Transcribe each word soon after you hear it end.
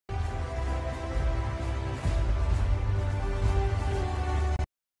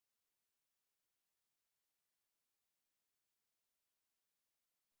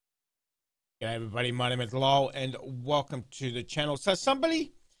G'day everybody, my name is Lowell and welcome to the channel. So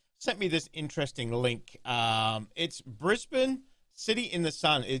somebody sent me this interesting link. It's Brisbane City in the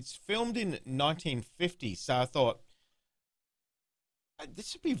Sun. It's filmed in 1950s. So I thought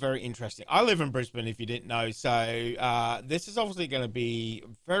this would be very interesting. I live in Brisbane if you didn't know. So this is obviously going to be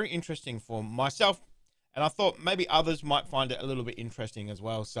very interesting for myself. And I thought maybe others might find it a little bit interesting as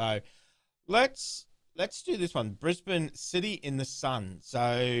well. So let's do this one. Brisbane City in the Sun.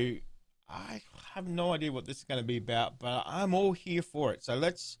 So I have no idea what this is going to be about, but I'm all here for it. So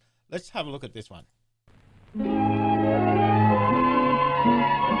let's have a look at this one.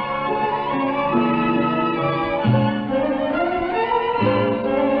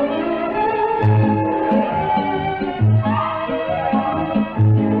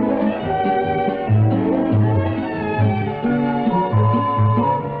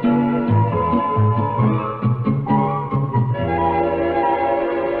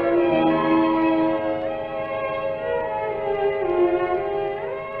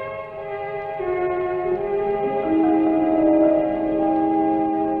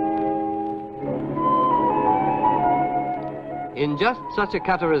 In just such a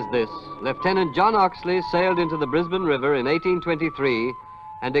cutter as this, Lieutenant John Oxley sailed into the Brisbane River in 1823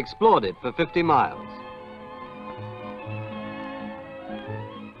 and explored it for 50 miles.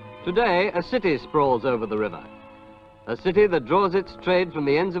 Today, a city sprawls over the river, a city that draws its trade from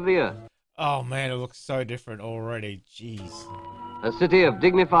the ends of the earth. Oh man, it looks so different already, jeez. A city of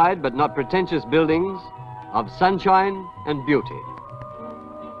dignified but not pretentious buildings, of sunshine and beauty.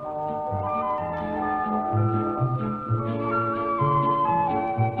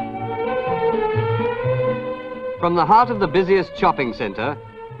 From the heart of the busiest shopping centre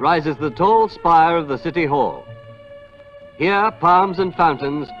rises the tall spire of the City Hall. Here, palms and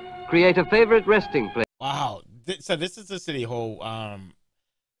fountains create a favourite resting place. Wow, so this is the City Hall.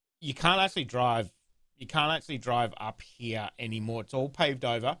 You can't actually drive up here anymore. It's all paved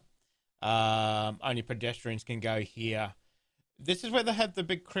over. Only pedestrians can go here. This is where they have the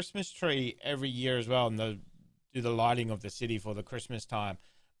big Christmas tree every year as well, and they do the lighting of the city for the Christmas time.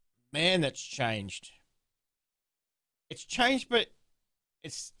 Man, that's changed. It's changed, but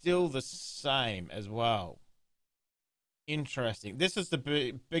it's still the same as well. Interesting. This is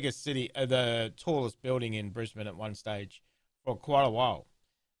the biggest city, the tallest building in Brisbane at one stage for quite a while.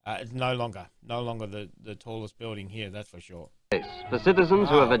 It's no longer the tallest building here, that's for sure. For citizens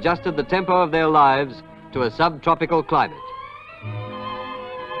who have adjusted the tempo of their lives to a subtropical climate.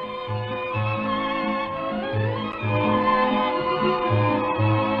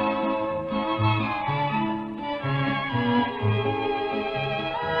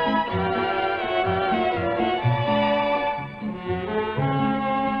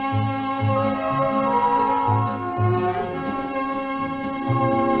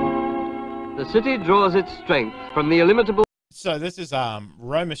 The city draws its strength from the illimitable... So this is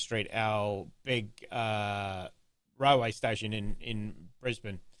Roma Street, our big railway station in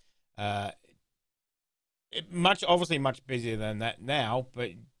Brisbane. Obviously much busier than that now, but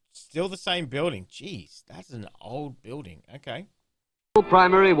still the same building. Jeez, that's an old building. Okay.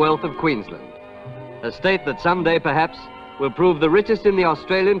 Primary wealth of Queensland, a state that someday perhaps will prove the richest in the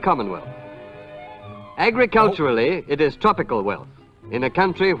Australian Commonwealth. Agriculturally, it is tropical wealth, in a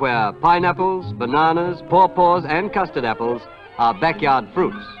country where pineapples, bananas, pawpaws and custard apples are backyard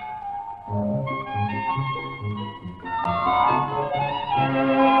fruits.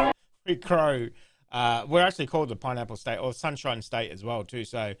 We grow, we're actually called the Pineapple State, or Sunshine State as well too,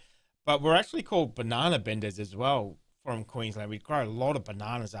 so, but we're actually called banana benders as well from Queensland. We grow a lot of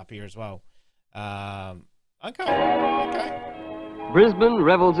bananas up here as well. Okay. Brisbane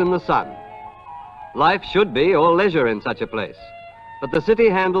revels in the sun. Life should be all leisure in such a place. But the city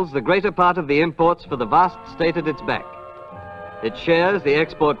handles the greater part of the imports for the vast state at its back. It shares the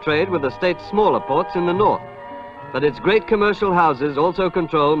export trade with the state's smaller ports in the north, but its great commercial houses also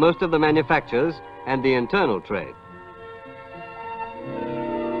control most of the manufactures and the internal trade.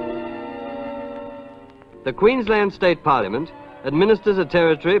 The Queensland State Parliament administers a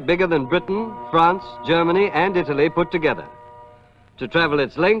territory bigger than Britain, France, Germany and Italy put together. To travel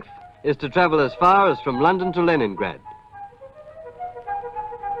its length is to travel as far as from London to Leningrad.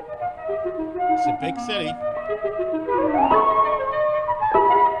 It's a big city.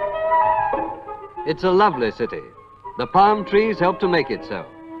 It's a lovely city. The palm trees help to make it so.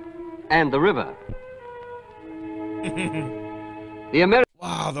 And the river.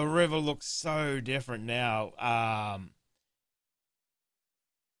 Wow, the river looks so different now.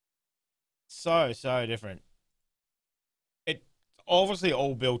 So different. It's obviously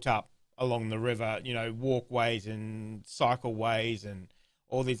all built up along the river, you know, walkways and cycleways and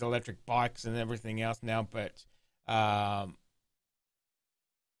all these electric bikes and everything else now. But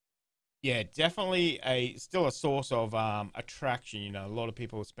yeah, definitely still a source of attraction. You know, a lot of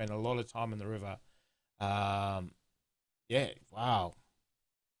people spend a lot of time in the river. Yeah, wow.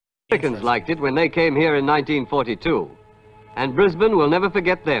 Americans liked it when they came here in 1942, and Brisbane will never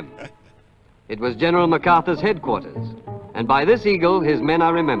forget them. It was General MacArthur's headquarters, and by this eagle his men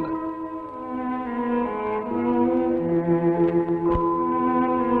are remembered.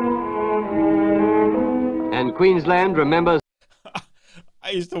 And Queensland remembers.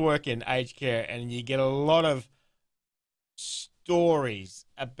 I used to work in aged care, and you get a lot of stories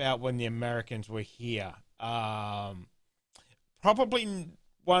about when the Americans were here. Probably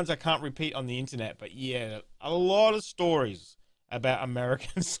ones I can't repeat on the internet, but yeah, a lot of stories about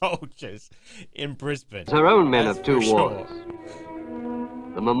American soldiers in Brisbane. Her own men of two wars.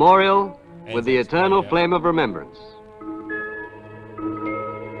 The memorial with the eternal flame of remembrance.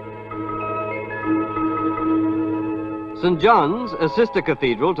 St. John's, a sister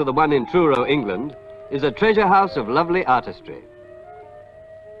cathedral to the one in Truro, England, is a treasure house of lovely artistry.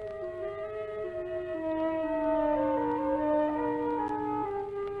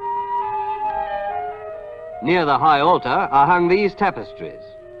 Near the high altar are hung these tapestries.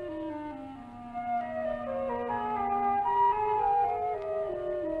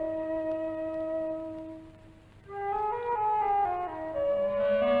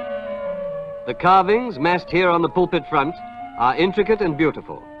 The carvings massed here on the pulpit front are intricate and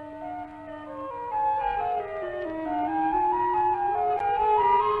beautiful.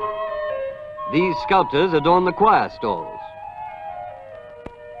 These sculptures adorn the choir stalls.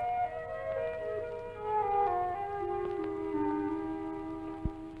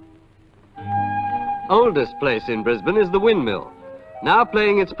 Oldest place in Brisbane is the windmill, now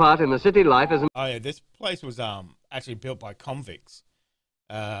playing its part in the city life as an... Oh yeah, this place was actually built by convicts.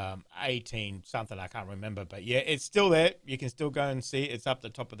 18 something, I can't remember, but yeah, it's still there. You can still go and see it. It's up the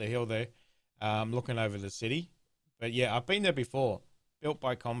top of the hill there, looking over the city. But yeah, I've been there before. Built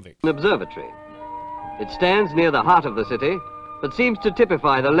by convicts. An observatory. It stands near the heart of the city, but seems to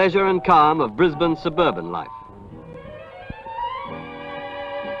typify the leisure and calm of Brisbane's suburban life.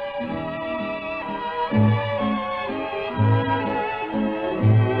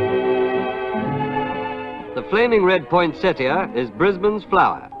 The flaming red poinsettia is Brisbane's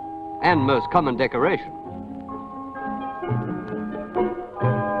flower and most common decoration.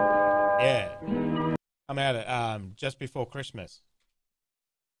 Yeah, I'm out at just before Christmas.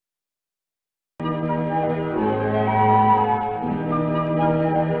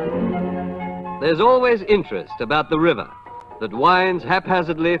 There's always interest about the river that winds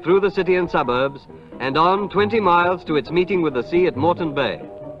haphazardly through the city and suburbs and on 20 miles to its meeting with the sea at Moreton Bay.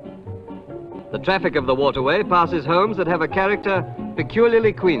 The traffic of the waterway passes homes that have a character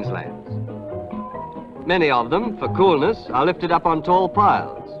peculiarly Queensland's. Many of them, for coolness, are lifted up on tall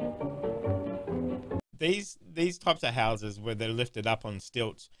piles. These types of houses where they're lifted up on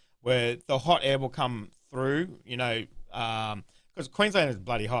stilts, where the hot air will come through, you know, because Queensland is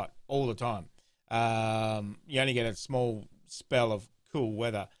bloody hot all the time. You only get a small spell of cool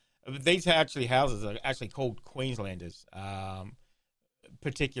weather. These houses are actually called Queenslanders.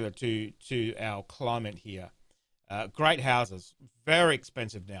 Particular to our climate here. Great houses, very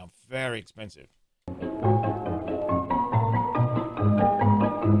expensive now, very expensive.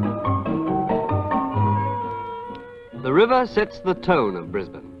 The river sets the tone of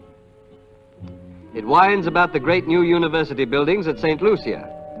Brisbane. It winds about the great new university buildings at St. Lucia.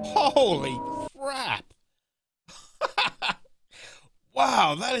 Holy crap!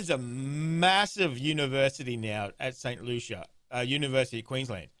 Wow, that is a massive university now at St. Lucia. University of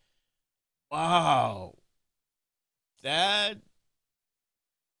Queensland. Wow.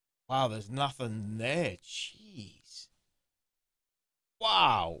 Wow, there's nothing there. Jeez.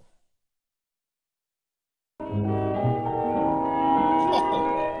 Wow.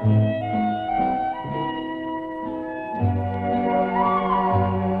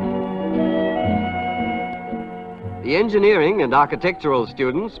 The engineering and architectural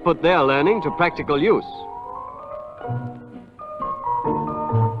students put their learning to practical use.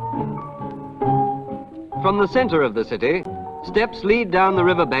 From the center of the city, steps lead down the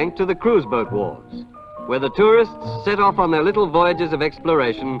riverbank to the cruise boat wharves, where the tourists set off on their little voyages of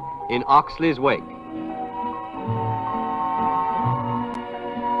exploration in Oxley's wake.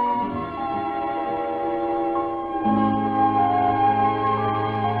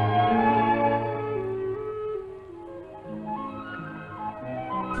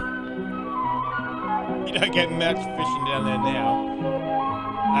 You don't get much fishing down there now.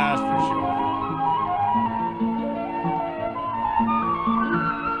 That's for sure.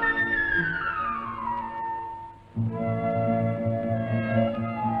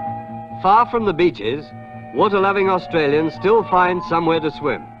 Far from the beaches, water-loving Australians still find somewhere to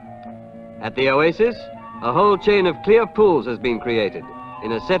swim. At the oasis, a whole chain of clear pools has been created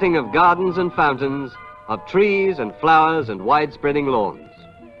in a setting of gardens and fountains, of trees and flowers and wide-spreading lawns.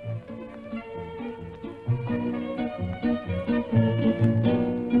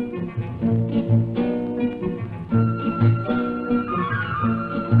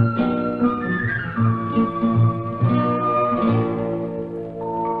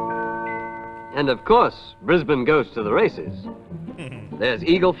 And of course, Brisbane goes to the races. There's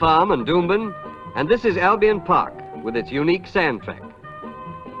Eagle Farm and Doomben, and this is Albion Park with its unique sand track.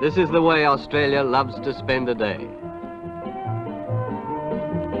 This is the way Australia loves to spend a day.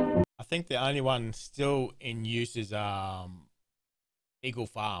 I think the only one still in use is Eagle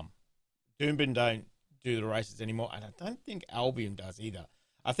Farm. Doomben don't do the races anymore, and I don't think Albion does either.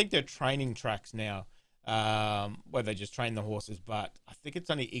 I think they're training tracks now, where they just train the horses, but I think it's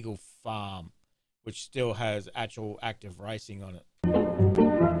only Eagle Farm which still has actual active racing on it.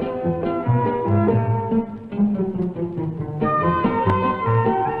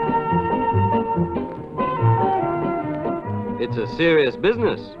 It's a serious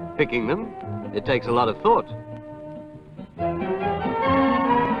business, picking them. It takes a lot of thought.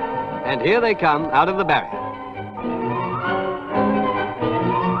 And here they come out of the barrier.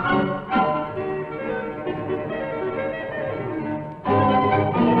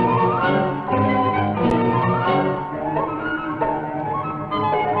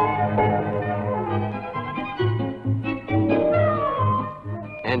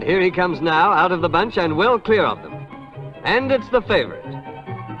 And here he comes now, out of the bunch and well clear of them. And it's the favorite.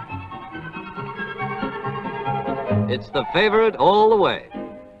 It's the favorite all the way.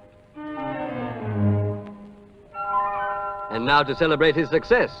 And now to celebrate his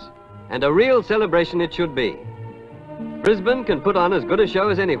success, and a real celebration it should be. Brisbane can put on as good a show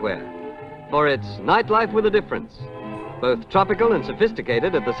as anywhere, for it's nightlife with a difference, both tropical and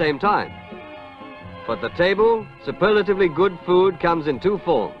sophisticated at the same time. For at the table, superlatively good food comes in two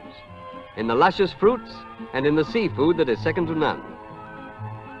forms, in the luscious fruits and in the seafood that is second to none.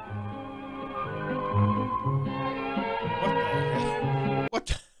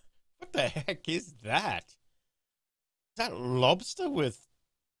 What the heck is that? Is that lobster with...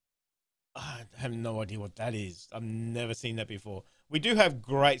 I have no idea what that is. I've never seen that before. We do have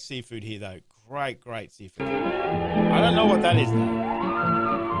great seafood here, though. Great seafood. I don't know what that is, though.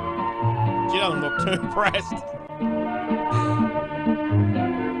 She doesn't look too impressed.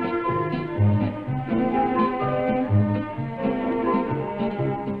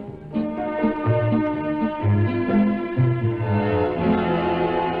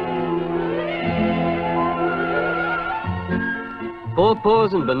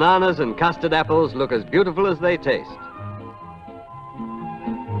 Pawpaws and bananas and custard apples look as beautiful as they taste.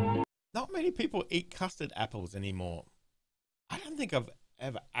 Not many people eat custard apples anymore. I don't think I've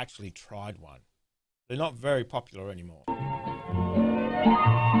ever actually tried one. They're not very popular anymore.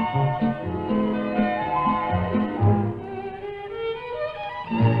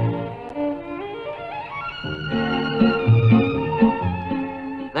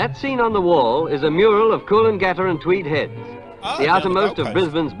 That scene on the wall is a mural of Coolangatta and Tweed Heads, the outermost of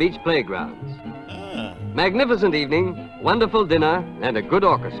Brisbane's beach playgrounds. Magnificent evening, wonderful dinner, and a good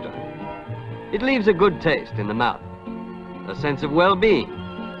orchestra. It leaves a good taste in the mouth, a sense of well-being,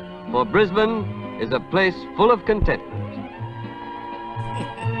 for Brisbane is a place full of contentment.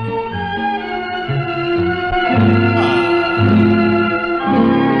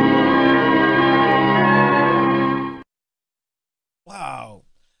 Wow,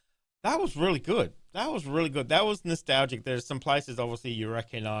 that was really good. That was really good. That was nostalgic. There's some places obviously you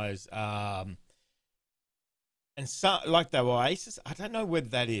recognize, and some like the Oasis. I don't know where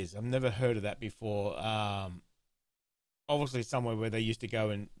that is. I've never heard of that before. Obviously somewhere where they used to go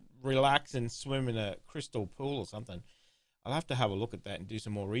and relax and swim in a crystal pool or something. I'll have to have a look at that and do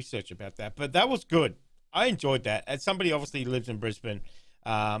some more research about that. But that was good. I enjoyed that. As somebody obviously lives in Brisbane,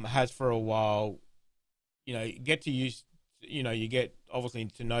 has for a while, you know, get to use, you know, you get obviously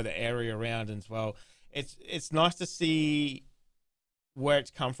to know the area around as well. It's nice to see where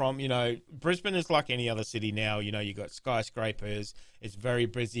it's come from. You know, Brisbane is like any other city now. You know, you got skyscrapers. It's very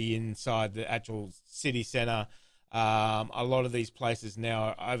busy inside the actual city centre. A lot of these places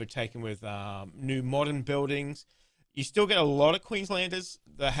now are overtaken with new modern buildings. You still get a lot of Queenslanders,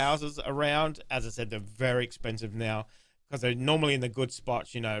 the houses around. As I said, they're very expensive now because they're normally in the good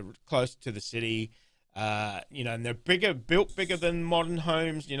spots, you know, close to the city. You know, and they're built bigger than modern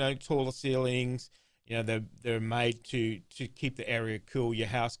homes, you know, taller ceilings. You know, they're made to keep the area cool, your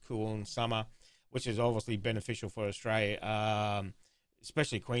house cool in summer, which is obviously beneficial for Australia.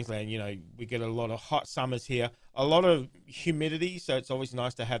 especially Queensland, you know, we get a lot of hot summers here, a lot of humidity, so it's always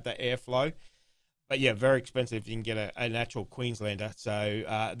nice to have that airflow. But yeah, very expensive if you can get an actual Queenslander.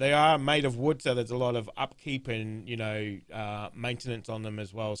 So they are made of wood, so there's a lot of upkeep and, you know, maintenance on them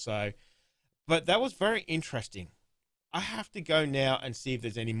as well. So, but that was very interesting. I have to go now and see if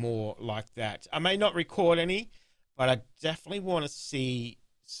there's any more like that. I may not record any, but I definitely want to see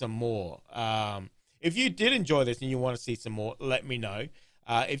some more. If you did enjoy this and you want to see some more, let me know.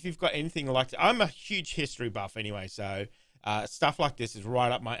 If you've got anything like that, I'm a huge history buff anyway, so stuff like this is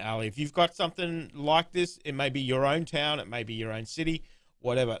right up my alley. If you've got something like this, it may be your own town, it may be your own city,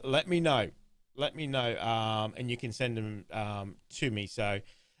 whatever, let me know. Let me know, and you can send them to me. So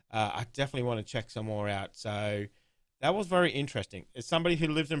I definitely want to check some more out. So that was very interesting. As somebody who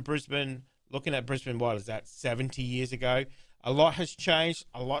lives in Brisbane, looking at Brisbane, what is that, 70 years ago? A lot has changed.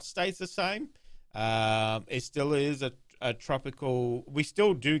 A lot stays the same. It still is a tropical. We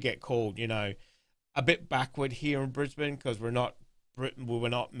still do get called, you know, a bit backward here in Brisbane because we're not Britain, we're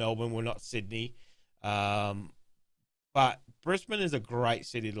not Melbourne, we're not Sydney. But Brisbane is a great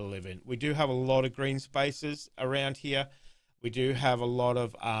city to live in. We do have a lot of green spaces around here. We do have a lot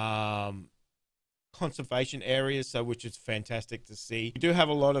of conservation areas, so which is fantastic to see. We do have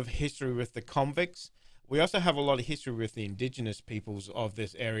a lot of history with the convicts. We also have a lot of history with the indigenous peoples of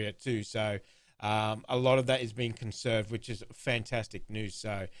this area too. So a lot of that is being conserved, which is fantastic news.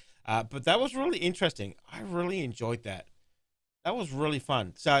 So, but that was really interesting. I really enjoyed that. That was really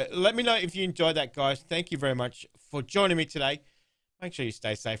fun. So let me know if you enjoyed that, guys. Thank you very much for joining me today. Make sure you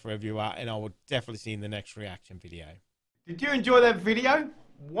stay safe wherever you are, and I will definitely see you in the next reaction video. Did you enjoy that video?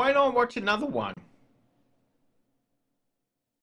 Why not watch another one?